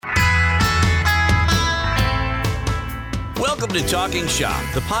Welcome to Talking Shop,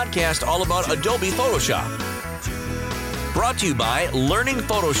 the podcast all about Adobe Photoshop. Brought to you by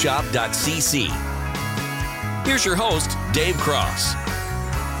learningphotoshop.cc. Here's your host, Dave Cross.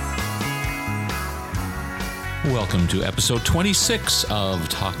 Welcome to episode 26 of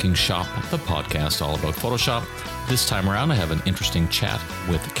Talking Shop, the podcast all about Photoshop. This time around, I have an interesting chat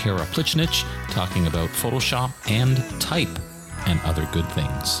with Kara Plichnich talking about Photoshop and type and other good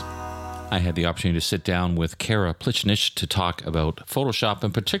things. I had the opportunity to sit down with Kara Plichnich to talk about Photoshop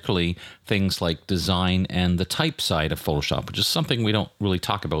and particularly things like design and the type side of Photoshop, which is something we don't really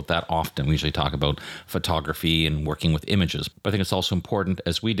talk about that often. We usually talk about photography and working with images. But I think it's also important,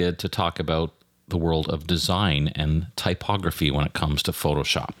 as we did, to talk about the world of design and typography when it comes to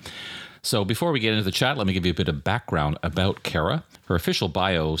Photoshop. So before we get into the chat, let me give you a bit of background about Kara. Her official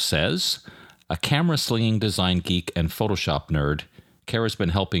bio says, a camera-slinging design geek and Photoshop nerd, Kara's been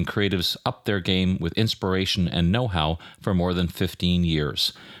helping creatives up their game with inspiration and know-how for more than 15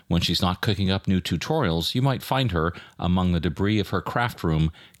 years. When she's not cooking up new tutorials, you might find her among the debris of her craft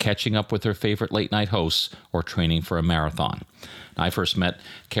room, catching up with her favorite late-night hosts or training for a marathon. I first met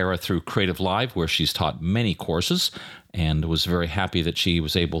Kara through Creative Live, where she's taught many courses, and was very happy that she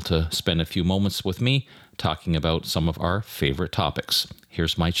was able to spend a few moments with me talking about some of our favorite topics.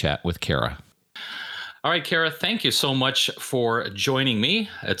 Here's my chat with Kara. All right, Kara, thank you so much for joining me.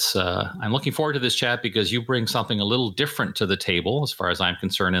 I'm looking forward to this chat because you bring something a little different to the table as far as I'm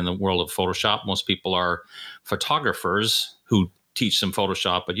concerned in the world of Photoshop. Most people are photographers who teach some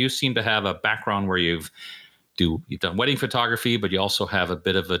Photoshop, but you seem to have a background where you've done wedding photography, but you also have a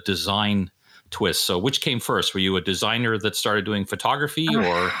bit of a design twist. So which came first? Were you a designer that started doing photography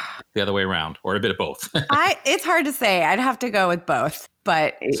or the other way around, or a bit of both? It's hard to say. I'd have to go with both.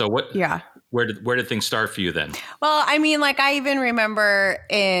 But so what? Yeah. Where did things start for you then? Well, I mean, I even remember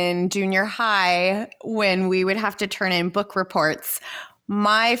in junior high when we would have to turn in book reports.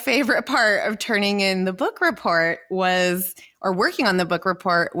 My favorite part of turning in the book report or working on the book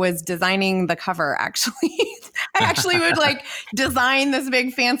report was designing the cover, actually. I actually would design this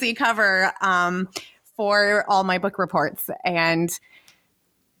big fancy cover for all my book reports. And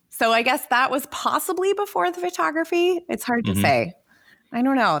so I guess that was possibly before the photography. It's hard to say. I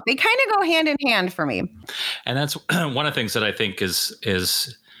don't know. They kind of go hand in hand for me. And that's one of the things that I think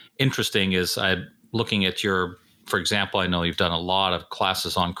is interesting is I'm looking at for example, I know you've done a lot of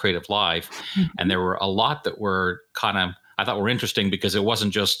classes on Creative Live, and there were a lot that were I thought were interesting because it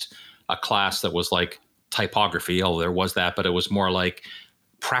wasn't just a class that was like typography. Oh, there was that, but it was more like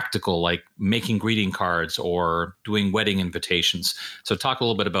practical, like making greeting cards or doing wedding invitations. So talk a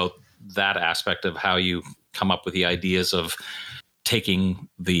little bit about that aspect of how you come up with the ideas of taking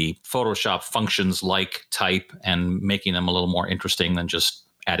the Photoshop functions like type and making them a little more interesting than just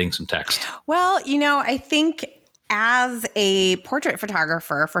adding some text. Well, I think as a portrait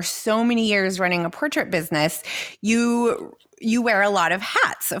photographer for so many years running a portrait business, you wear a lot of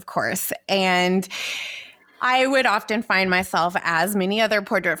hats, of course. And I would often find myself, as many other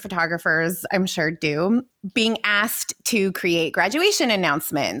portrait photographers I'm sure do, being asked to create graduation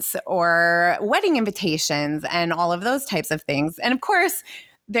announcements or wedding invitations and all of those types of things. And of course,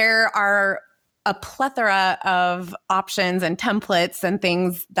 there are a plethora of options and templates and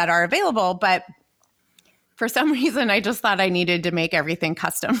things that are available, but for some reason, I just thought I needed to make everything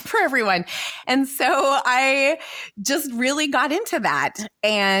custom for everyone. And so I just really got into that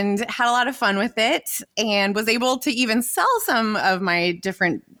and had a lot of fun with it and was able to even sell some of my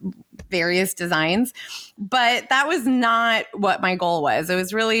different various designs. But that was not what my goal was. It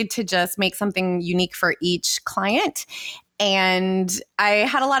was really to just make something unique for each client. And I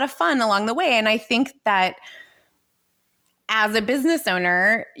had a lot of fun along the way. And I think that as a business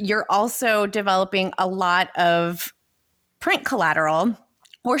owner, you're also developing a lot of print collateral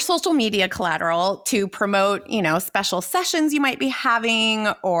or social media collateral to promote, special sessions you might be having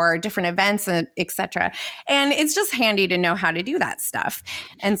or different events, and et cetera. And it's just handy to know how to do that stuff.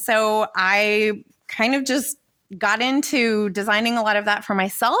 And so I kind of just got into designing a lot of that for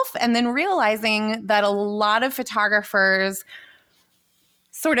myself and then realizing that a lot of photographers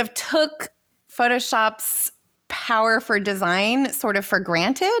sort of took Photoshop's power for design sort of for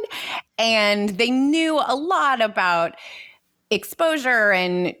granted. And they knew a lot about exposure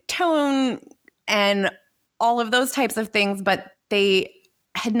and tone and all of those types of things, but they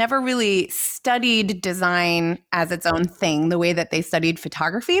had never really studied design as its own thing, the way that they studied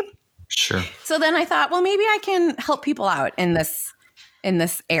photography. Sure. So then I thought, well, maybe I can help people out in this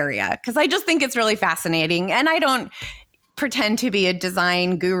area, because I just think it's really fascinating. And I don't pretend to be a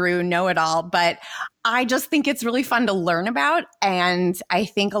design guru, know-it-all, but I just think it's really fun to learn about. And I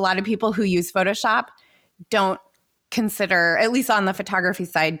think a lot of people who use Photoshop don't consider, at least on the photography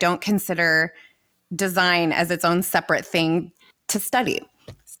side, don't consider design as its own separate thing to study.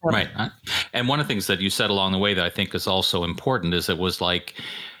 So. Right. And one of the things that you said along the way that I think is also important is it was like,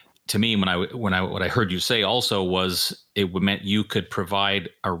 to me, what I heard you say also was it meant you could provide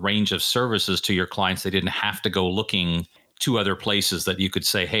a range of services to your clients. They didn't have to go looking to other places, that you could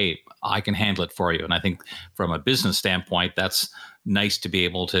say, hey, I can handle it for you. And I think from a business standpoint, that's nice to be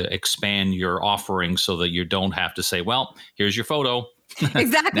able to expand your offering so that you don't have to say, well, here's your photo.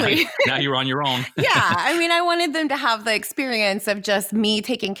 Exactly. now you're on your own. Yeah. I mean, I wanted them to have the experience of just me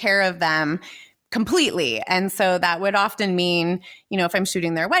taking care of them completely. And so that would often mean, if I'm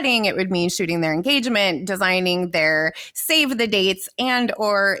shooting their wedding, it would mean shooting their engagement, designing their save the dates and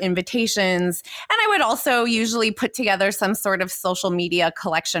or invitations. And I would also usually put together some sort of social media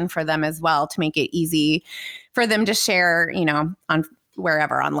collection for them as well to make it easy for them to share, on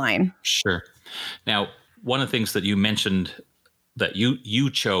wherever online. Sure. Now, one of the things that you mentioned that you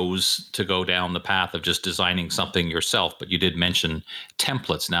chose to go down the path of just designing something yourself, but you did mention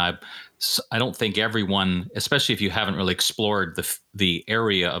templates. Now, I don't think everyone, especially if you haven't really explored the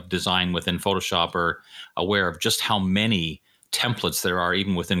area of design within Photoshop, are aware of just how many templates there are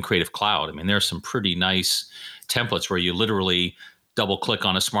even within Creative Cloud. I mean, there's some pretty nice templates where you literally double click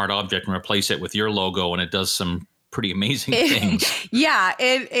on a smart object and replace it with your logo, and it does some pretty amazing things. Yeah,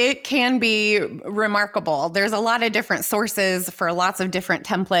 it can be remarkable. There's a lot of different sources for lots of different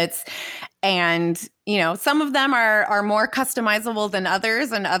templates. And, some of them are more customizable than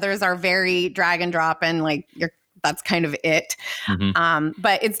others, and others are very drag and drop and that's kind of it. Mm-hmm.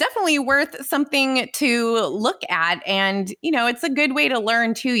 But it's definitely worth something to look at. And, it's a good way to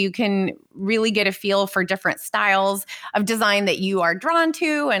learn too. You can really get a feel for different styles of design that you are drawn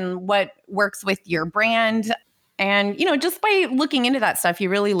to and what works with your brand. And, just by looking into that stuff, you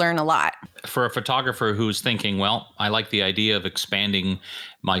really learn a lot. For a photographer who's thinking, well, I like the idea of expanding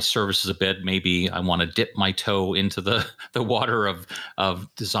my services a bit. Maybe I want to dip my toe into the water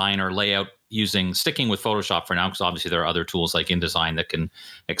of design or layout sticking with Photoshop for now, because obviously there are other tools like InDesign that can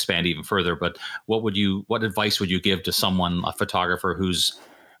expand even further. But what advice would you give to someone, a photographer who's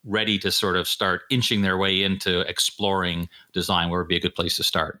ready to sort of start inching their way into exploring design? Where would be a good place to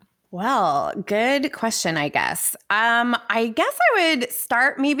start? Well, good question, I guess. I guess I would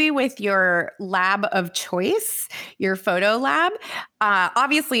start maybe with your lab of choice, your photo lab.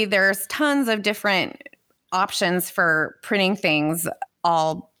 Obviously, there's tons of different options for printing things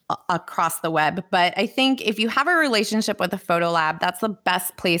all across the web. But I think if you have a relationship with a photo lab, that's the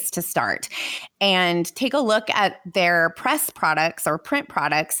best place to start. And take a look at their press products or print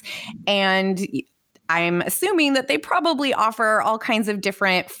products, and I'm assuming that they probably offer all kinds of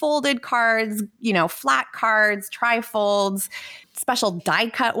different folded cards, flat cards, trifolds, special die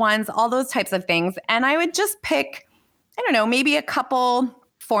cut ones, all those types of things. And I would just pick, maybe a couple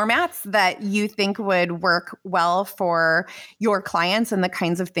formats that you think would work well for your clients and the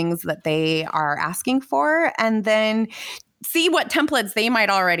kinds of things that they are asking for. And then see what templates they might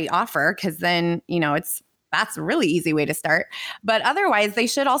already offer, because then, that's a really easy way to start. But otherwise, they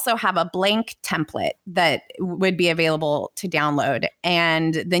should also have a blank template that would be available to download.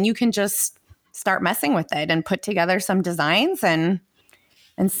 And then you can just start messing with it and put together some designs and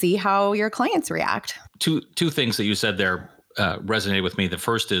see how your clients react. Two things that you said there resonated with me. The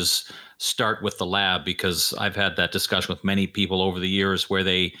first is start with the lab, because I've had that discussion with many people over the years where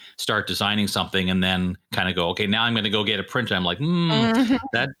they start designing something and then kind of go, okay, now I'm going to go get a printer. I'm like,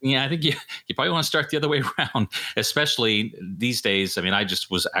 I think you probably want to start the other way around, especially these days. I mean, I just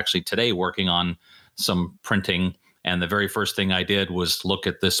was actually today working on some printing, and the very first thing I did was look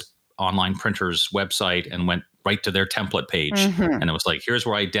at this online printer's website and went right to their template page. Mm-hmm. And it was like, here's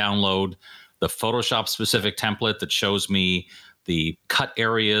where I download the Photoshop specific template that shows me the cut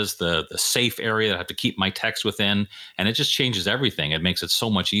areas, the safe area that I have to keep my text within. And it just changes everything. It makes it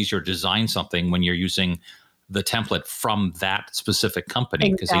so much easier to design something when you're using the template from that specific company.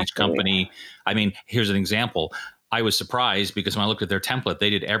 Because each company, here's an example. I was surprised because when I looked at their template, they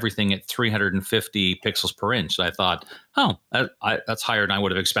did everything at 350 pixels per inch. So I thought, that's higher than I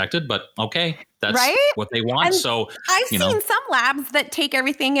would have expected, but okay, that's right? What they want. And so I've seen some labs that take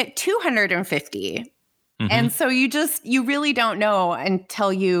everything at 250. Mm-hmm. And so you really don't know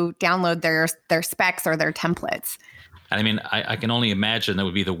until you download their specs or their templates. And I can only imagine that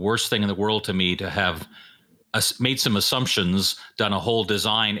would be the worst thing in the world to me to have made some assumptions, done a whole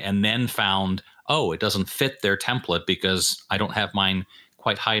design, and then found, it doesn't fit their template because I don't have mine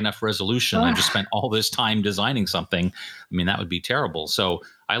quite high enough resolution. I just spent all this time designing something. That would be terrible. So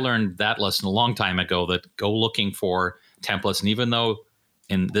I learned that lesson a long time ago, that go looking for templates. And even though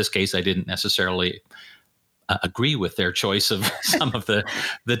in this case, I didn't necessarily agree with their choice of some of the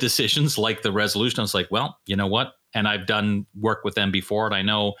decisions, like the resolution. I was like, well, you know what? And I've done work with them before, and I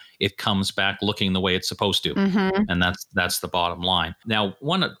know it comes back looking the way it's supposed to. Mm-hmm. And that's the bottom line. Now,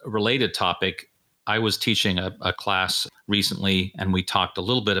 one related topic, I was teaching a class recently, and we talked a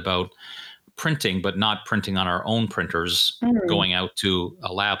little bit about printing, but not printing on our own printers, going out to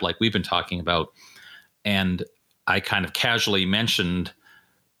a lab like we've been talking about. And I kind of casually mentioned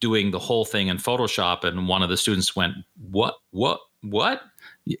doing the whole thing in Photoshop, and one of the students went, what?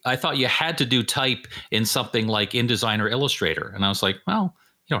 I thought you had to do type in something like InDesign or Illustrator. And I was like, well,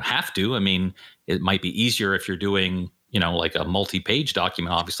 you don't have to. I mean, it might be easier if you're doing, like a multi-page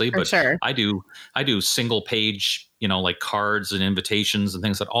document, obviously, but sure. I do single page, like cards and invitations and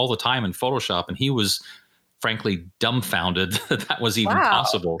things like all the time in Photoshop. And he was frankly dumbfounded that was even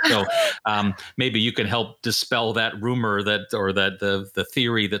possible. So maybe you can help dispel that rumor the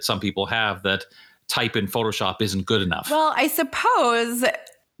theory that some people have that type in Photoshop isn't good enough. Well, I suppose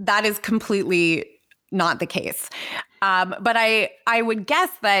that is completely not the case. But I would guess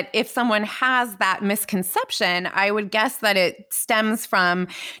that if someone has that misconception, I would guess that it stems from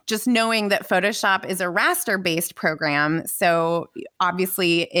just knowing that Photoshop is a raster-based program. So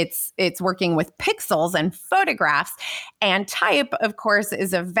obviously it's working with pixels and photographs, and type, of course,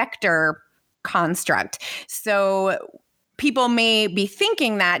 is a vector construct. So people may be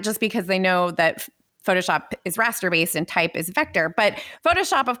thinking that just because they know that Photoshop is raster-based and type is vector, but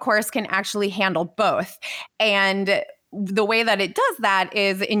Photoshop, of course, can actually handle both. And the way that it does that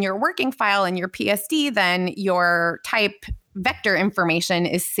is in your working file in your PSD, then your type vector information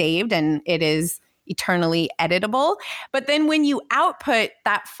is saved and it is eternally editable. But then when you output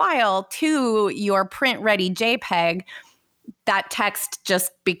that file to your print-ready JPEG, that text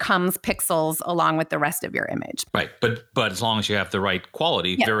just becomes pixels along with the rest of your image. Right. But as long as you have the right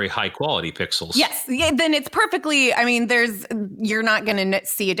quality, very high quality pixels. Yes. Yeah, then it's perfectly, you're not going to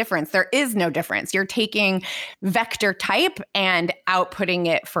see a difference. There is no difference. You're taking vector type and outputting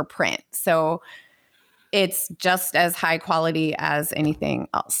it for print. So it's just as high quality as anything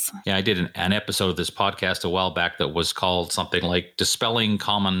else. Yeah, I did an episode of this podcast a while back that was called something like Dispelling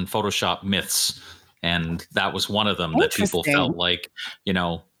Common Photoshop Myths. And that was one of them that people felt like,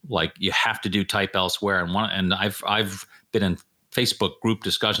 like you have to do type elsewhere. And I've been in Facebook group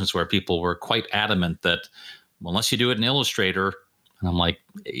discussions where people were quite adamant that unless you do it in Illustrator, and I'm like,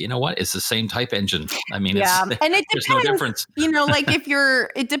 you know what? It's the same type engine. I mean, and it depends, there's no difference. Like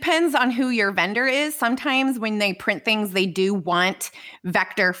it depends on who your vendor is. Sometimes when they print things, they do want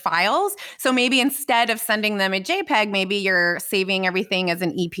vector files. So maybe instead of sending them a JPEG, maybe you're saving everything as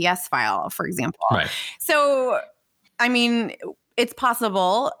an EPS file, for example. Right. So, it's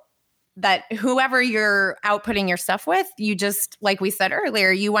possible that whoever you're outputting your stuff with, you just, like we said earlier,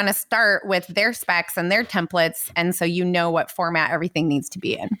 you want to start with their specs and their templates. And so you know what format everything needs to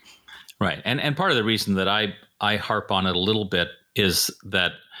be in. Right. And part of the reason that I harp on it a little bit is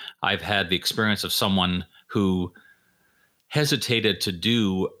that I've had the experience of someone who hesitated to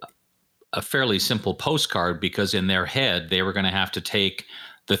do a fairly simple postcard because in their head, they were going to have to take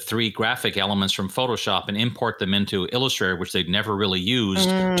the 3 graphic elements from Photoshop and import them into Illustrator, which they'd never really used,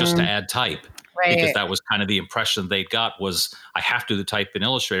 just to add type. Right. Because that was kind of the impression they got was, I have to do the type in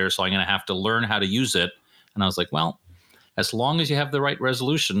Illustrator, so I'm going to have to learn how to use it. And I was like, well, as long as you have the right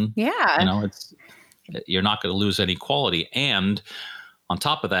resolution, you're not going to lose any quality. And on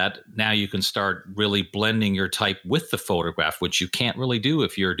top of that, now you can start really blending your type with the photograph, which you can't really do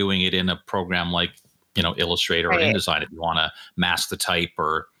if you're doing it in a program like Illustrator or InDesign, if you want to mask the type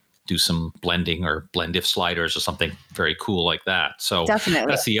or do some blending or blend if sliders or something very cool like that. So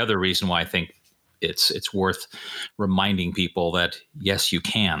definitely, that's the other reason why I think it's worth reminding people that yes, you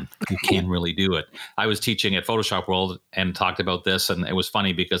can really do it. I was teaching at Photoshop World and talked about this, and it was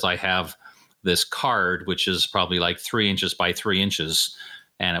funny because I have this card which is probably like 3 inches by 3 inches.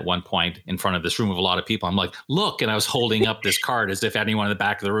 And at one point in front of this room of a lot of people, I'm like, look, and I was holding up this card as if anyone in the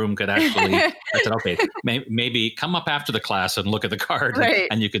back of the room could actually, I said, okay, maybe come up after the class and look at the card. Right.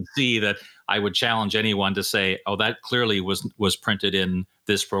 And you can see that I would challenge anyone to say, oh, that clearly was printed in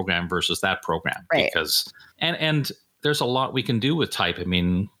this program versus that program. Right. Because, and there's a lot we can do with type.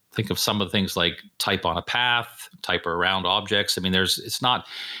 Think of some of the things like type on a path, type around objects.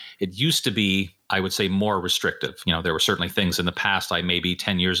 It used to be, I would say, more restrictive. There were certainly things in the past, maybe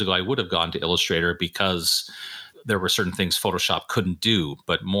 10 years ago, I would have gone to Illustrator because there were certain things Photoshop couldn't do.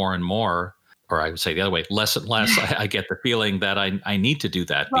 But more and more or I would say the other way, less and less, I get the feeling that I need to do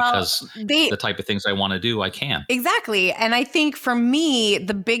that because the type of things I want to do, I can. Exactly. And I think for me,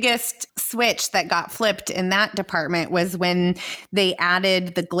 the biggest switch that got flipped in that department was when they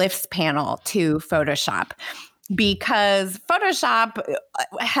added the glyphs panel to Photoshop. Because Photoshop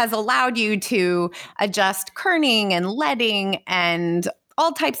has allowed you to adjust kerning and leading and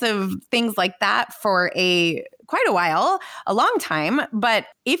all types of things like that for quite a while, a long time. But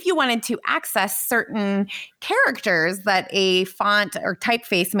if you wanted to access certain characters that a font or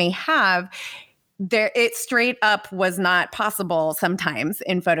typeface may have, it straight up was not possible sometimes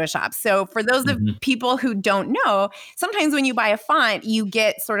in Photoshop. So for those of people who don't know, sometimes when you buy a font, you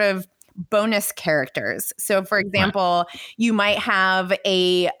get sort of bonus characters. So for example, you might have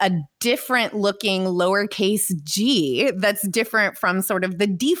a different looking lowercase g that's different from sort of the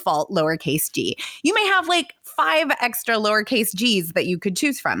default lowercase g. You may have like 5 extra lowercase g's that you could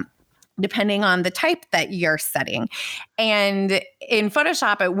choose from, depending on the type that you're setting. And in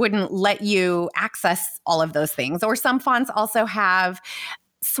Photoshop, it wouldn't let you access all of those things. Or some fonts also have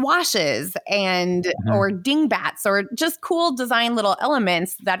swashes and or dingbats or just cool design little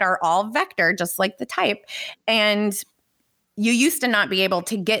elements that are all vector, just like the type. And you used to not be able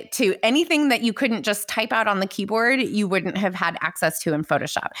to get to anything that you couldn't just type out on the keyboard, you wouldn't have had access to in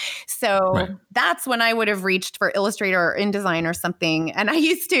Photoshop. So that's when I would have reached for Illustrator or InDesign or something. And I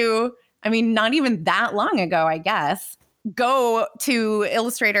used to, not even that long ago, I guess, go to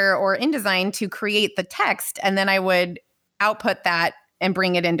Illustrator or InDesign to create the text. And then I would output that and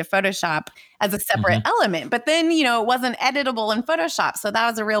bring it into Photoshop as a separate element. But then, it wasn't editable in Photoshop. So that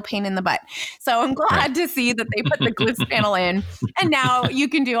was a real pain in the butt. So I'm glad to see that they put the glyphs panel in. And now you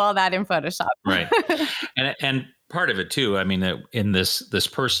can do all that in Photoshop. Right. And part of it too, in this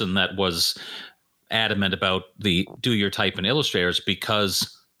person that was adamant about the do your type in Illustrators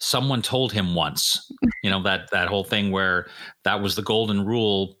because someone told him once, that whole thing where that was the golden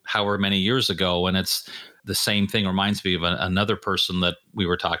rule however many years ago. And it's the same thing reminds me of another person that we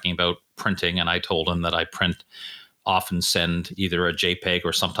were talking about printing. And I told him that I often send either a JPEG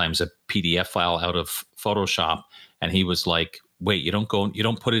or sometimes a PDF file out of Photoshop. And he was like, wait, you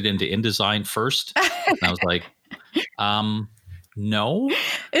don't put it into InDesign first? And I was like, no.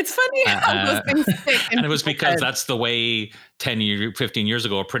 It's funny how those things stick. And it was because that's the way 15 years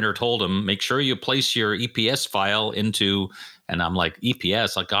ago, a printer told him, make sure you place your EPS file into, and I'm like,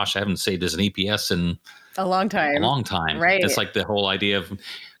 EPS? Like, gosh, I haven't saved as an EPS in a long time. Right. It's like the whole idea of,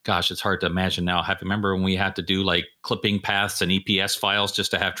 gosh, it's hard to imagine now. Remember when we had to do like clipping paths and EPS files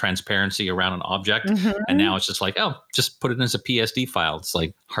just to have transparency around an object? And now it's just like, just put it as a PSD file. It's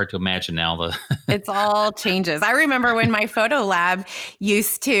like hard to imagine now. It's all changes. I remember when my photo lab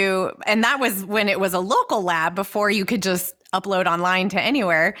used to, and that was when it was a local lab before you could just upload online to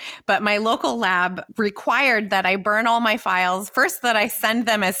anywhere. But my local lab required that I burn all my files. First, that I save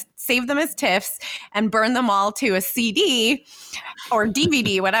them as TIFFs and burn them all to a CD or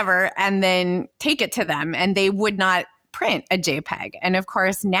DVD, whatever, and then take it to them. And they would not print a JPEG. And of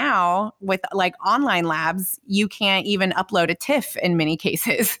course, now with like online labs, you can't even upload a TIFF in many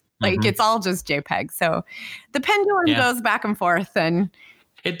cases. Like it's all just JPEG. So the pendulum goes back and forth and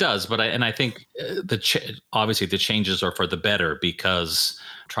it does, but I think obviously the changes are for the better because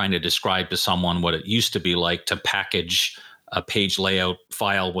trying to describe to someone what it used to be like to package a page layout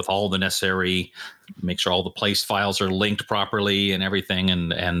file with all the necessary, make sure all the place files are linked properly and everything,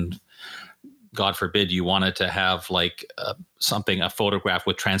 and God forbid you wanted to have like a photograph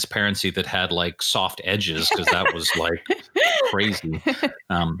with transparency that had like soft edges because that was like crazy.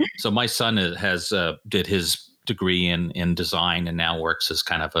 So my son did his degree in design and now works as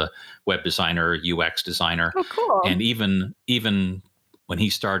kind of a web designer, UX designer. Oh, cool. And even when he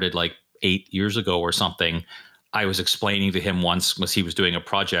started like 8 years ago or something, I was explaining to him once was he was doing a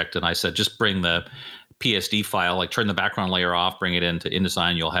project and I said, just bring the PSD file, like turn the background layer off, bring it into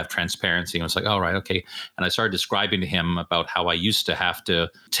InDesign, you'll have transparency. And I was like, all right, okay. And I started describing to him about how I used to have to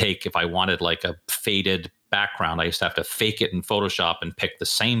take, if I wanted like a faded background, I used to have to fake it in Photoshop and pick the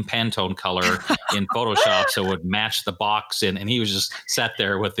same Pantone color in Photoshop so it would match the box. And he was just sat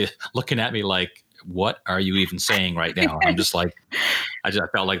there looking at me like, what are you even saying right now? I'm just like, I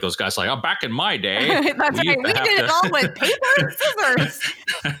felt like those guys like, oh, back in my day. That's right. We did it all with paper and scissors.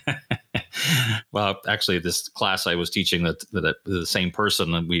 Well, actually, this class I was teaching that the same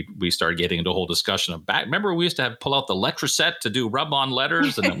person, and we started getting into a whole discussion of back. Remember, we used to pull out the Letraset to do rub-on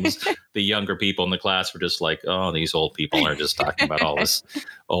letters, and it was the younger people in the class were just like, "Oh, these old people are just talking about all this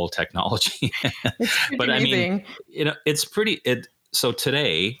old technology." But amazing. I mean, it's pretty. So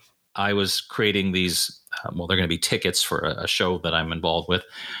today, I was creating these. They're going to be tickets for a show that I'm involved with.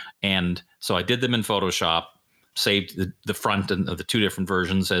 And so I did them in Photoshop, saved the front and the two different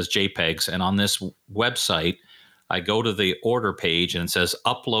versions as JPEGs. And on this website, I go to the order page and it says,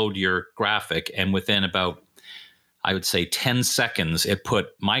 upload your graphic. And within about, I would say 10 seconds, it put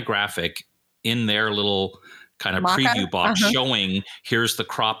my graphic in their little kind of preview box showing, here's the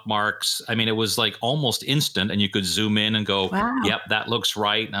crop marks. I mean, it was like almost instant, and you could zoom in and go, yep, that looks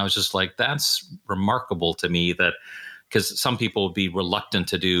right. And I was just like, that's remarkable to me, that because some people would be reluctant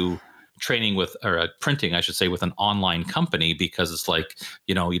to do training with, or printing, I should say, with an online company, because it's like,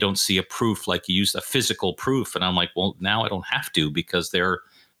 you know, you don't see a proof like you use a physical proof. And I'm like, well, now I don't have to, because their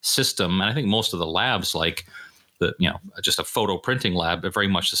system, and I think most of the labs, like the, you know, just a photo printing lab, are very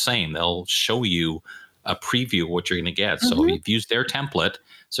much the same. They'll show you a preview of what you're going to get. So if you've used their template,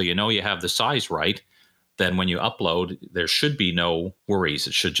 so you know you have the size right, then when you upload, there should be no worries.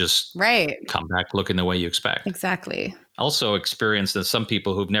 It should just come back looking the way you expect. Exactly. Also experienced that some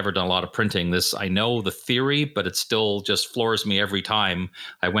people who've never done a lot of printing, this, I know the theory, but it still just floors me every time.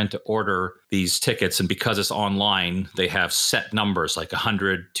 I went to order these tickets, and because it's online, they have set numbers like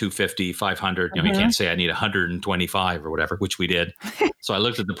 100, 250, 500. You know, you can't say I need 125 or whatever, which we did. So I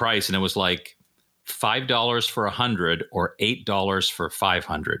looked at the price and it was like $5 for 100 or $8 for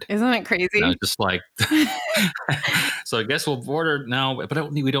 500. Isn't it crazy? And I was just like, so I guess we'll order now,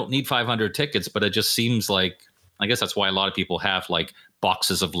 but we don't need 500 tickets, but it just seems like, I guess that's why a lot of people have like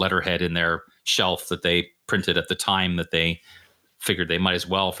boxes of letterhead in their shelf that they printed at the time that they figured they might as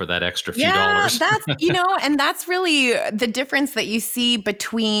well for that extra few dollars. That's, you know, and that's really the difference that you see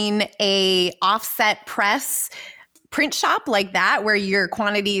between a offset press print shop like that, where your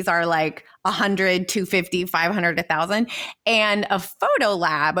quantities are like 100, 250, 500, 1,000, and a photo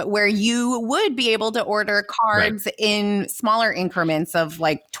lab where you would be able to order cards in smaller increments of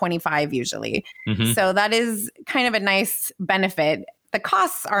like 25 usually. So that is kind of a nice benefit. The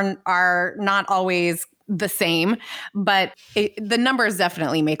costs are not always the same, but the numbers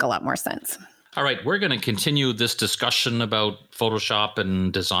definitely make a lot more sense. All right, we're going to continue this discussion about Photoshop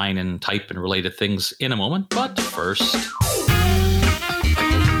and design and type and related things in a moment. But first,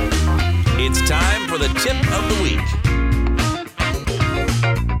 it's time for the tip of the week.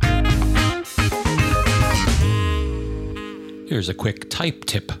 Here's a quick type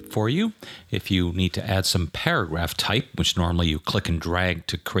tip for you. If you need to add some paragraph type, which normally you click and drag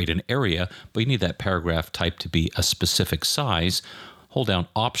to create an area, but you need that paragraph type to be a specific size, hold down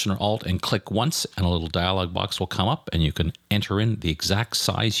Option or Alt and click once, and a little dialog box will come up, and you can enter in the exact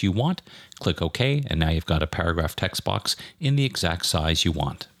size you want. Click OK, and now you've got a paragraph text box in the exact size you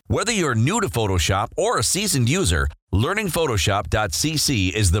want. Whether you're new to Photoshop or a seasoned user,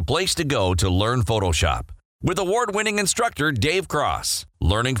 learningphotoshop.cc is the place to go to learn Photoshop. With award-winning instructor Dave Cross.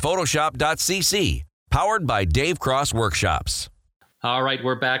 learningphotoshop.cc, powered by Dave Cross Workshops. All right,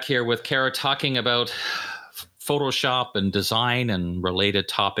 we're back here with Kara talking about Photoshop and design and related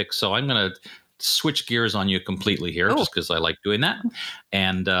topics. So I'm going to switch gears on you completely here, just because I like doing that.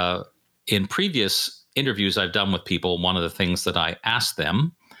 And in previous interviews I've done with people, one of the things that I asked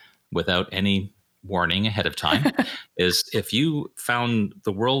them without any warning ahead of time is, if you found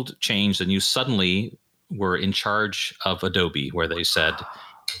the world changed and you suddenly were in charge of Adobe, where they said,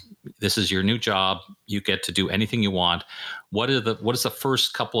 this is your new job, you get to do anything you want, what is the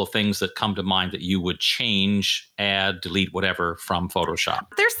first couple of things that come to mind that you would change, add, delete, whatever from Photoshop?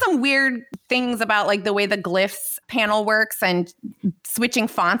 There's some weird things about like the way the glyphs panel works, and switching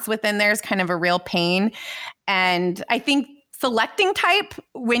fonts within there is kind of a real pain. And I think selecting type,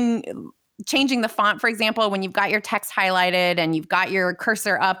 when changing the font, for example, when you've got your text highlighted and you've got your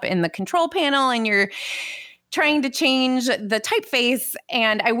cursor up in the control panel and you're trying to change the typeface,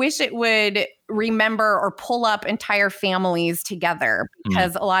 and I wish it would remember or pull up entire families together,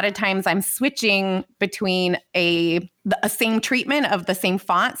 because a lot of times I'm switching between a same treatment of the same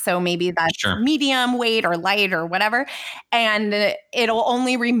font. So maybe that's medium, weight, or light, or whatever. And it'll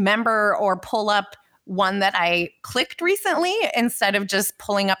only remember or pull up one that I clicked recently, instead of just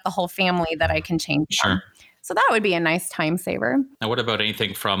pulling up the whole family that I can change. So that would be a nice time saver. Now, what about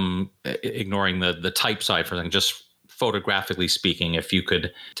anything from ignoring the type side for things, just photographically speaking, if you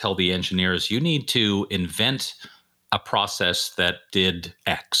could tell the engineers, you need to invent a process that did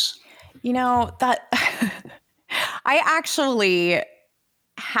X? You know, that I actually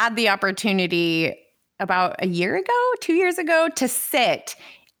had the opportunity about a year ago, 2 years ago, to sit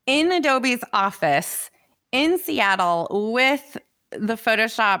in Adobe's office in Seattle with the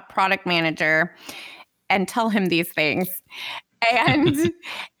Photoshop product manager and tell him these things. And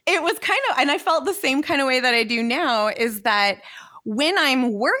it was kind of, and I felt the same kind of way that I do now, is that when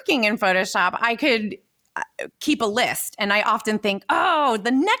I'm working in Photoshop, I could keep a list. And I often think, oh,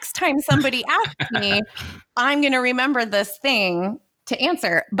 the next time somebody asks me, I'm going to remember this thing to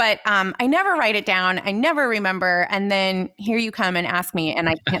answer. But I never write it down. I never remember. And then here you come and ask me, and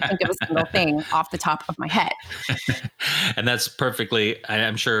I can't think of a single thing off the top of my head. And that's perfectly,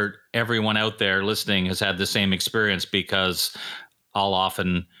 I'm sure everyone out there listening has had the same experience, because I'll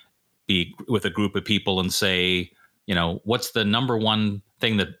often be with a group of people and say, you know, what's the number one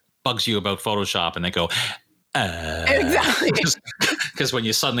thing that bugs you about Photoshop? And they go, Exactly. Because when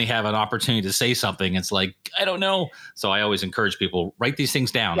you suddenly have an opportunity to say something, it's like, I don't know. So I always encourage people, write these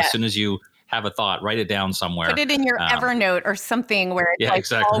things down. Yes. As soon as you have a thought, write it down somewhere. Put it in your Evernote or something where it's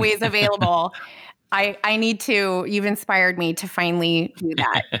exactly. Always available. I need to, you've inspired me to finally do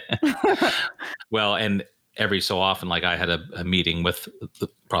that. Well, and every so often, like I had a meeting with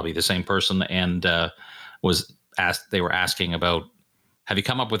probably the same person, and they were asking about, have you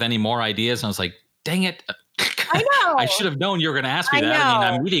come up with any more ideas? And I was like, dang it. I know. I should have known you were going to ask me that. I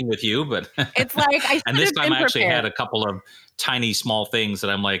mean, I'm meeting with you, but it's like, and this time I actually had a couple of tiny, small things that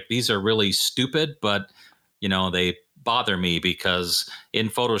I'm like, these are really stupid, but you know, they bother me because in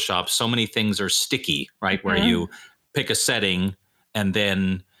Photoshop, so many things are sticky, right? Mm-hmm. Where you pick a setting and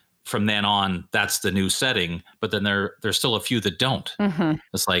then from then on, that's the new setting. But then there's still a few that don't. Mm-hmm.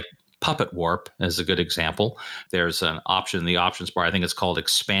 It's like Puppet Warp is a good example. There's an option in the options bar. I think it's called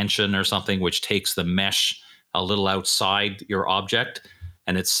expansion or something, which takes the mesh a little outside your object,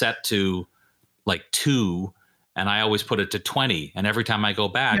 and it's set to like 2. And I always put it to 20. And every time I go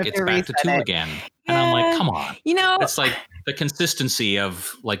back, it's back to 2 again. And I'm like, come on. You know, it's like the consistency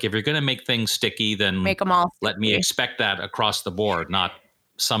of like, if you're going to make things sticky, then make them all sticky. Let me expect that across the board, not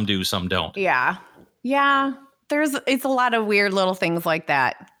some do, some don't. Yeah. Yeah. It's a lot of weird little things like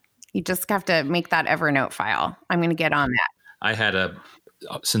that. You just have to make that Evernote file. I'm going to get on that. I had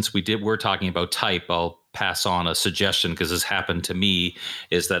since we're talking about type, I'll pass on a suggestion, because this happened to me,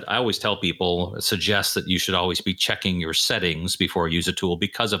 is that I always tell people, suggest that you should always be checking your settings before you use a tool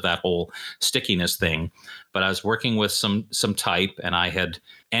because of that whole stickiness thing. But I was working with some type, and I had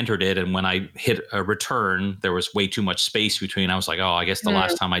entered it, and when I hit a return, there was way too much space between. I was like, oh, I guess the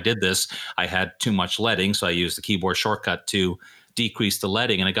last time I did this, I had too much leading, so I used the keyboard shortcut to decrease the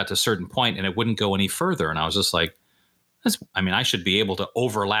leading, and it got to a certain point and it wouldn't go any further. And I was just like, I should be able to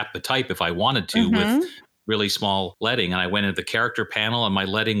overlap the type if I wanted to with really small leading. And I went into the character panel and my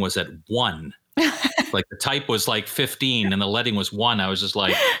leading was at 1. Like the type was like 15 and the leading was 1. I was just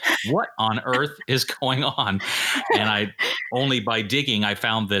like, what on earth is going on? And only by digging, I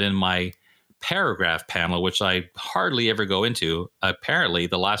found that in my paragraph panel, which I hardly ever go into, apparently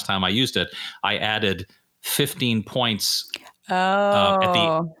the last time I used it, I added 15 points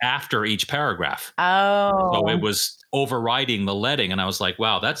after each paragraph. So it was overriding the leading, and I was like,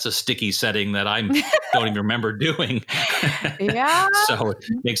 wow, that's a sticky setting that I don't even remember doing. Yeah. So it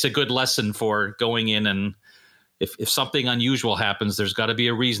makes a good lesson for going in, and if something unusual happens, there's got to be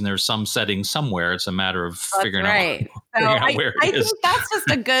a reason. There's some setting somewhere. It's a matter of figuring out where it is. I think that's just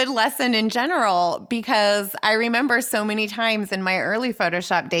a good lesson in general, because I remember so many times in my early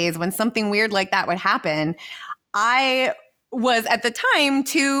Photoshop days when something weird like that would happen, I was at the time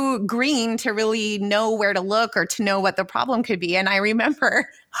too green to really know where to look or to know what the problem could be. And I remember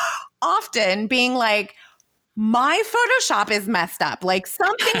often being like, my Photoshop is messed up. Like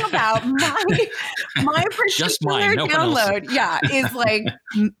something about my particular download, is like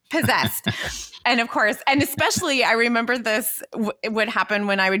possessed. And of course, and especially I remember this would happen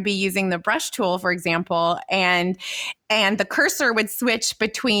when I would be using the brush tool, for example, and the cursor would switch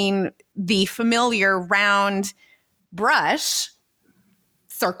between the familiar round brush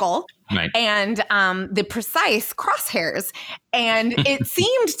circle and the precise crosshairs. And it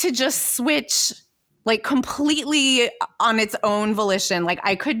seemed to just switch like completely on its own volition. Like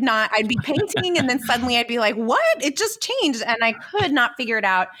I'd be painting and then suddenly I'd be like, what? It just changed. And I could not figure it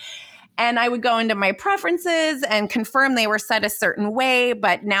out. And I would go into my preferences and confirm they were set a certain way,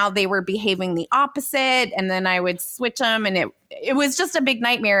 but now they were behaving the opposite. And then I would switch them, and it was just a big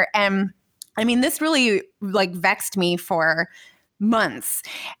nightmare. And I mean, this really like vexed me for months,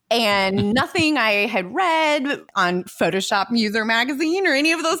 and nothing I had read on Photoshop User Magazine or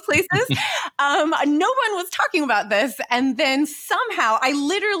any of those places. No one was talking about this. And then somehow I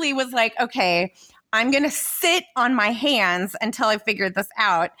literally was like, okay, I'm going to sit on my hands until I figured this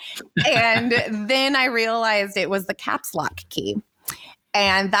out. And then I realized it was the caps lock key.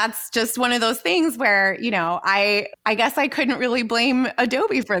 And that's just one of those things where, you know, I guess I couldn't really blame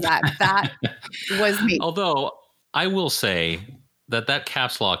Adobe for that. That was me. Although I will say that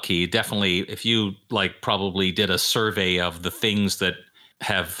caps lock key, definitely, if you like probably did a survey of the things that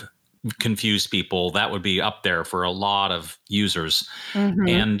have confuse people, that would be up there for a lot of users. Mm-hmm.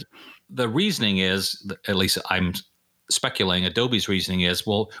 And the reasoning is, at least I'm speculating, Adobe's reasoning is,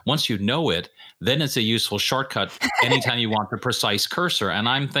 well, once you know it, then it's a useful shortcut anytime you want the precise cursor. And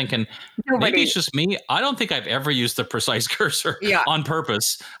I'm thinking, maybe it's just me. I don't think I've ever used the precise cursor on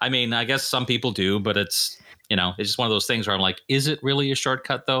purpose. I mean, I guess some people do, but it's just one of those things where I'm like, is it really a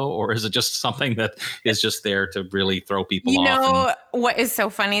shortcut though? Or is it just something that is just there to really throw people off? You know, what is so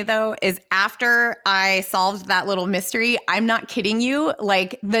funny though, is after I solved that little mystery, I'm not kidding you,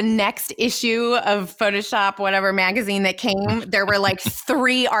 like the next issue of Photoshop, whatever magazine that came, there were like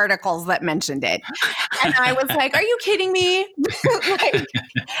 3 articles that mentioned it. And I was like, are you kidding me? Like,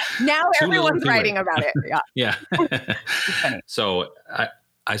 now everyone's writing about it. Yeah. So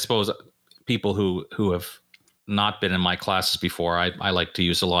I suppose people who have not been in my classes before, I like to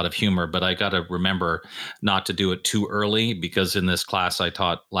use a lot of humor, but I got to remember not to do it too early, because in this class I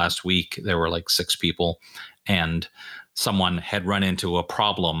taught last week, there were like 6 people and someone had run into a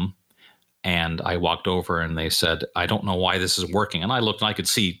problem, and I walked over and they said, I don't know why this is working. And I looked and I could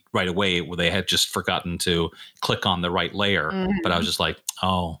see right away where they had just forgotten to click on the right layer. Mm-hmm. But I was just like,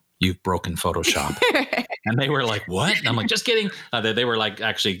 oh, you've broken Photoshop. And they were like, what? And I'm like, just kidding. They were like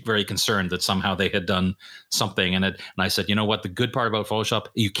actually very concerned that somehow they had done something. And I said, you know what? The good part about Photoshop,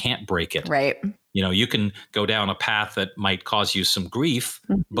 you can't break it. Right. You can go down a path that might cause you some grief,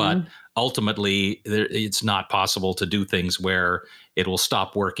 but ultimately it's not possible to do things where it will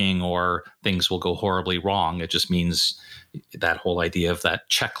stop working or things will go horribly wrong. It just means that whole idea of that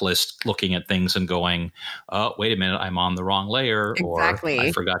checklist, looking at things and going, oh, wait a minute, I'm on the wrong layer. Exactly. Or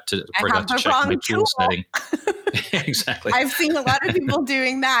I forgot to check my tool setting. Exactly. I've seen a lot of people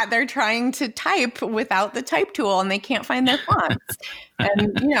doing that. They're trying to type without the type tool and they can't find their fonts.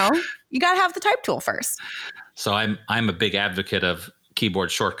 And, you got to have the type tool first. So I'm a big advocate of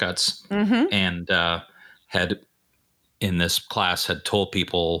keyboard shortcuts, and had in this class had told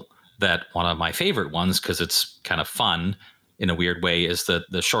people that one of my favorite ones, because it's kind of fun in a weird way, is that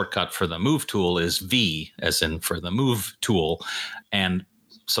the shortcut for the move tool is V, as in for the move tool. And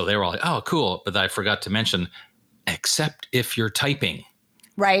so they were all like, oh, cool. But I forgot to mention, except if you're typing.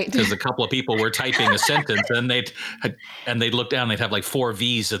 Right. Because a couple of people were typing a sentence and they'd look down, they'd have like 4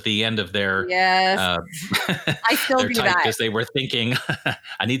 V's at the end of their I still their do type, that, because they were thinking,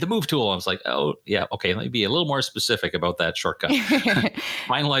 I need the move tool. I was like, oh yeah, okay, let me be a little more specific about that shortcut.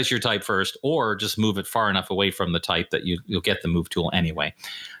 Finalize your type first, or just move it far enough away from the type that you'll get the move tool anyway.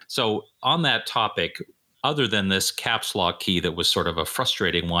 So on that topic, other than this caps lock key that was sort of a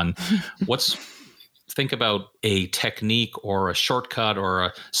frustrating one, think about a technique or a shortcut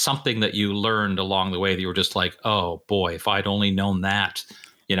or something that you learned along the way that you were just like, oh boy, if I'd only known that,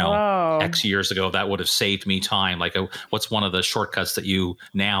 X years ago, that would have saved me time. Like, what's one of the shortcuts that you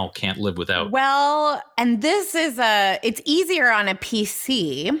now can't live without? Well, and this is it's easier on a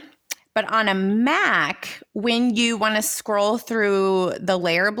PC, but on a Mac, when you want to scroll through the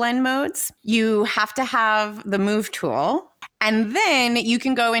layer blend modes, you have to have the move tool. And then you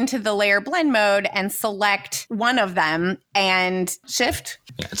can go into the layer blend mode and select one of them and shift.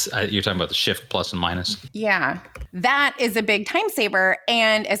 Yeah, you're talking about the shift plus and minus. Yeah, that is a big time saver.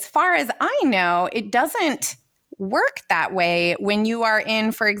 And as far as I know, it doesn't work that way when you are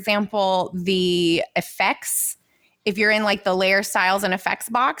in, for example, the effects. If you're in like the layer styles and effects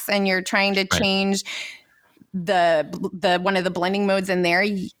box and you're trying to change the one of the blending modes in there,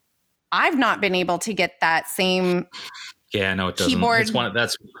 I've not been able to get that same. Yeah, no, it doesn't. Keyboard.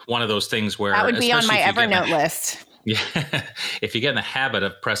 That's one of those things where that would be on my Evernote list. Yeah, if you get in the habit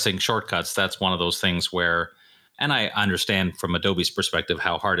of pressing shortcuts, that's one of those things where, and I understand from Adobe's perspective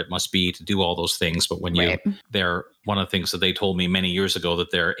how hard it must be to do all those things. But when they're one of the things that they told me many years ago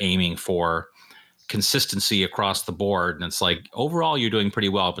that they're aiming for consistency across the board, and it's like overall you're doing pretty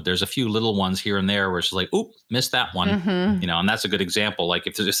well, but there's a few little ones here and there where it's like, oop, missed that one, and that's a good example. Like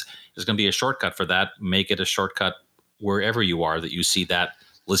if there's going to be a shortcut for that, make it a shortcut wherever you are that you see that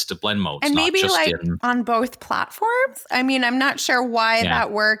list of blend modes. And maybe like on both platforms. I mean, I'm not sure why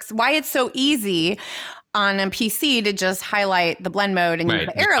that works, why it's so easy on a PC to just highlight the blend mode and use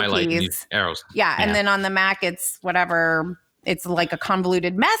the arrow keys. Arrows. Yeah. And then on the Mac, it's whatever. It's like a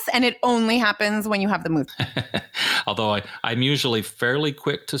convoluted mess, and it only happens when you have the move. Although I'm usually fairly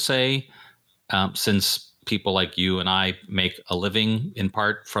quick to say, since people like you and I make a living in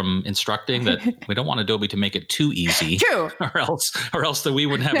part from instructing, that we don't want Adobe to make it too easy. True. Or else that we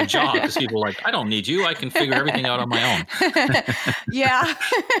wouldn't have a job, because people are like, I don't need you. I can figure everything out on my own. Yeah.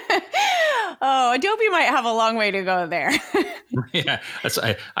 Oh, Adobe might have a long way to go there. Yeah.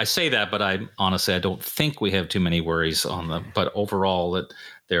 I say that, but I honestly don't think we have too many worries on them. But overall,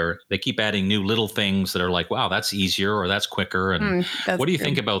 they keep adding new little things that are like, wow, that's easier or that's quicker. And what do you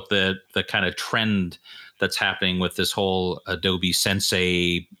think about the kind of trend that's happening with this whole Adobe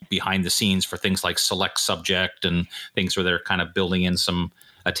Sensei behind the scenes for things like Select Subject and things where they're kind of building in some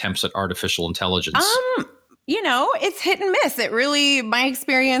attempts at artificial intelligence? It's hit and miss. My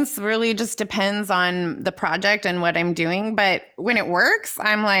experience really just depends on the project and what I'm doing. But when it works,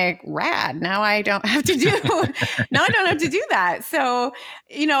 I'm like, rad. Now I don't have to do that. So,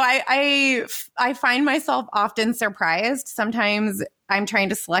 I find myself often surprised. Sometimes I'm trying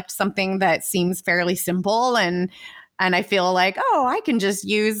to select something that seems fairly simple and I feel like, oh, I can just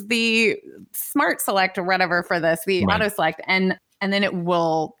use the Smart Select or whatever for this, the Auto Select, and then it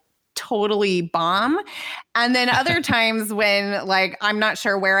will totally bomb. And then other times when like I'm not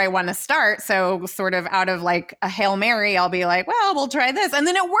sure where I want to start, so sort of out of like a Hail Mary, I'll be like, well, we'll try this, and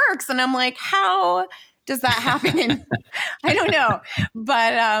then it works, and I'm like, how does that happen? I don't know,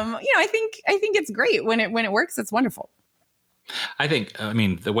 but I think it's great when it works. It's wonderful. I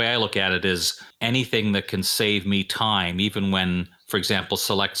mean, the way I look at it is anything that can save me time, even when, for example,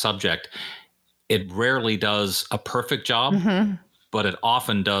 Select Subject, it rarely does a perfect job. But it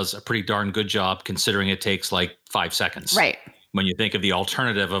often does a pretty darn good job considering it takes like 5 seconds. Right. When you think of the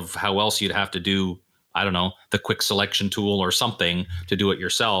alternative of how else you'd have to do, I don't know, the quick selection tool or something to do it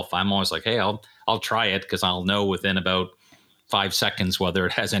yourself, I'm always like, hey, I'll try it because I'll know within about 5 seconds whether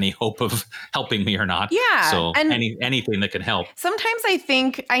it has any hope of helping me or not. Yeah. So anything that can help. Sometimes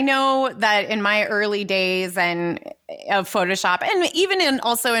I know that in my early days of Photoshop, and even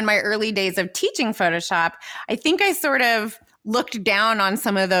also in my early days of teaching Photoshop, I think I sort of looked down on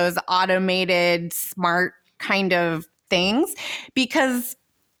some of those automated, smart kind of things because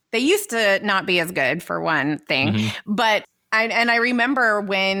they used to not be as good, for one thing. But I remember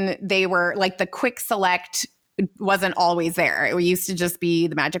when they were like the quick select wasn't always there. It used to just be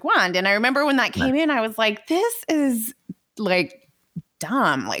the magic wand. And I remember when that came in, I was like, this is like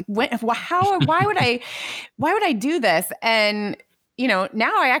dumb. Like why would I do this? And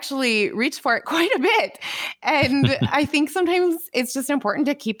now I actually reach for it quite a bit. And I think sometimes it's just important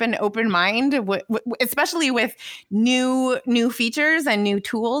to keep an open mind, especially with new features and new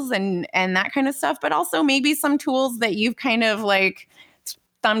tools and that kind of stuff, but also maybe some tools that you've kind of like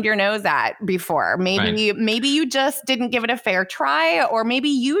thumbed your nose at before. Maybe you just didn't give it a fair try, or maybe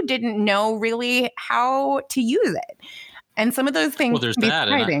you didn't know really how to use it. And some of those things. Well, there's that.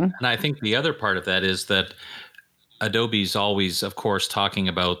 And I think the other part of that is that Adobe's always, of course, talking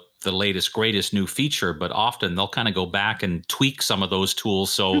about the latest, greatest new feature, but often they'll kind of go back and tweak some of those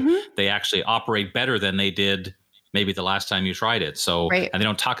tools so they actually operate better than they did maybe the last time you tried it. So, and they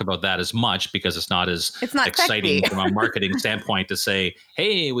don't talk about that as much because it's not exciting from a marketing standpoint to say,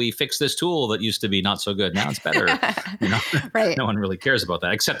 hey, we fixed this tool that used to be not so good. Now it's better. No one really cares about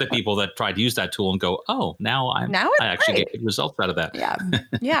that, except the people that try to use that tool and go, oh, I actually get good results out of that.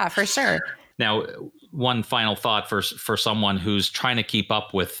 Yeah, for sure. Now, one final thought for someone who's trying to keep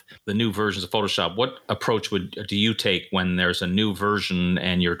up with the new versions of Photoshop. What approach do you take when there's a new version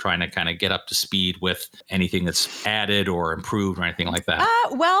and you're trying to kind of get up to speed with anything that's added or improved or anything like that?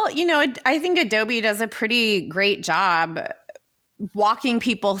 I think Adobe does a pretty great job walking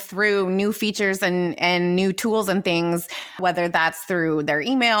people through new features and new tools and things, whether that's through their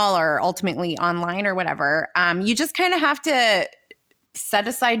email or ultimately online or whatever. You just kind of have to set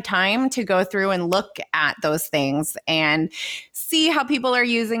aside time to go through and look at those things and see how people are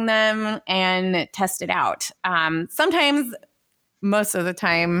using them and test it out. Sometimes, most of the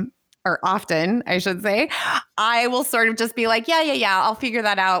time, or often, I should say, I will sort of just be like, yeah, I'll figure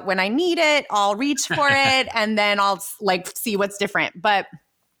that out when I need it. I'll reach for it and then I'll like see what's different. But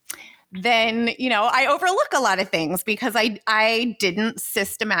then, I overlook a lot of things because I didn't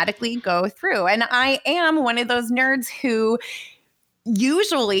systematically go through. And I am one of those nerds who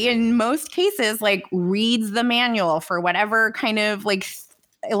usually, in most cases, like reads the manual for whatever kind of like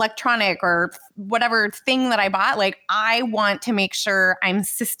electronic or whatever thing that I bought. Like I want to make sure I'm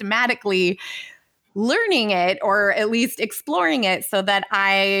systematically learning it or at least exploring it so that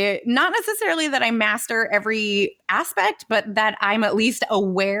not necessarily that I master every aspect, but that I'm at least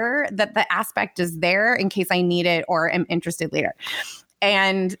aware that the aspect is there in case I need it or am interested later.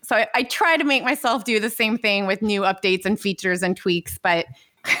 And so I try to make myself do the same thing with new updates and features and tweaks, but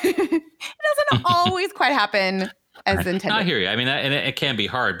it doesn't always quite happen as intended. I hear you. I mean, and it can be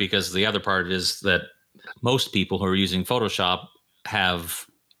hard because the other part is that most people who are using Photoshop have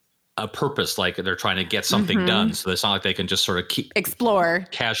a purpose, like they're trying to get something done. So it's not like they can just sort of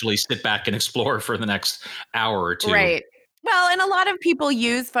casually sit back and explore for the next hour or two. Right. Well, and a lot of people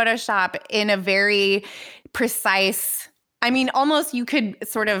use Photoshop in a very precise I mean, almost you could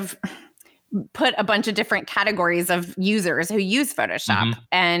sort of put a bunch of different categories of users who use Photoshop,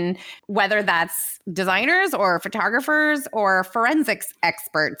 and whether that's designers or photographers or forensics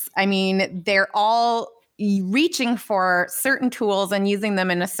experts. I mean, they're all reaching for certain tools and using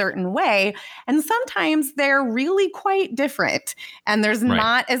them in a certain way. And sometimes they're really quite different. And there's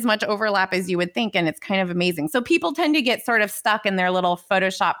not as much overlap as you would think. And it's kind of amazing. So people tend to get sort of stuck in their little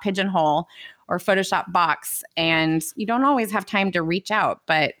Photoshop pigeonhole or Photoshop box. And you don't always have time to reach out.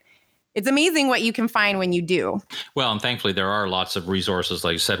 But it's amazing what you can find when you do. Well, and thankfully there are lots of resources,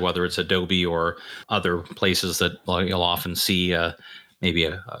 like you said, whether it's Adobe or other places that you'll often see maybe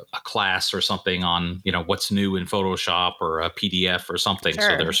a class or something on, what's new in Photoshop, or a PDF or something. Sure.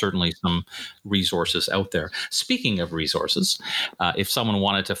 So there are certainly some resources out there. Speaking of resources, if someone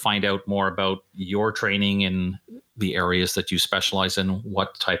wanted to find out more about your training in the areas that you specialize in,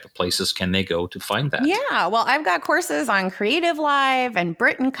 what type of places can they go to find that? Yeah, well, I've got courses on Creative Live and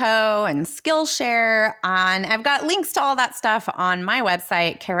Brit & Co. and Skillshare. I've got links to all that stuff on my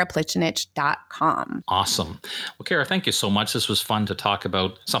website, KaraPlichnich.com. Awesome. Well, Kara, thank you so much. This was fun to talk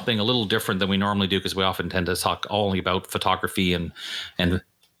about something a little different than we normally do, because we often tend to talk only about photography and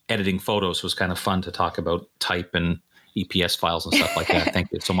editing photos. It was kind of fun to talk about type and EPS files and stuff like that.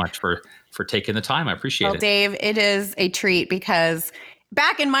 Thank you so much for taking the time. I appreciate it. Well, Dave, it is a treat, because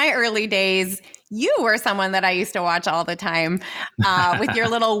back in my early days, you were someone that I used to watch all the time with your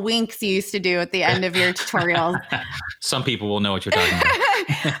little winks you used to do at the end of your tutorials. Some people will know what you're talking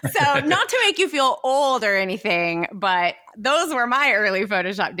about. So not to make you feel old or anything, but those were my early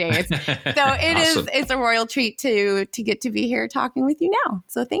Photoshop days. So Awesome. It's a royal treat to get to be here talking with you now.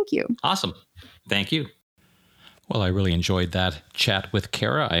 So thank you. Awesome. Thank you. Well, I really enjoyed that chat with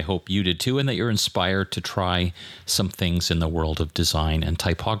Kara. I hope you did too, and that you're inspired to try some things in the world of design and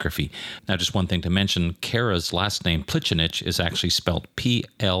typography. Now, just one thing to mention, Kara's last name, Plichnich, is actually spelled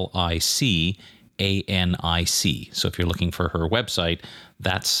Plicanic. So if you're looking for her website,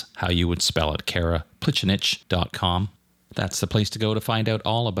 that's how you would spell it, KaraPlichnich.com. That's the place to go to find out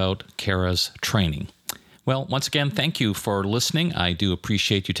all about Kara's training. Well, once again, thank you for listening. I do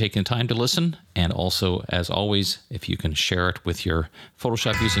appreciate you taking the time to listen. And also, as always, if you can share it with your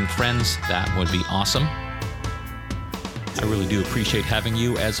Photoshop using friends, that would be awesome. I really do appreciate having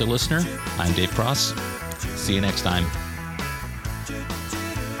you as a listener. I'm Dave Cross. See you next time.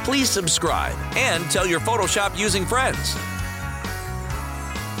 Please subscribe and tell your Photoshop using friends.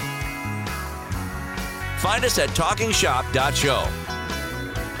 Find us at talkingshop.show.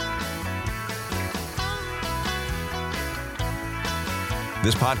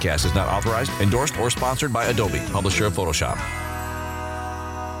 This podcast is not authorized, endorsed, or sponsored by Adobe, publisher of Photoshop.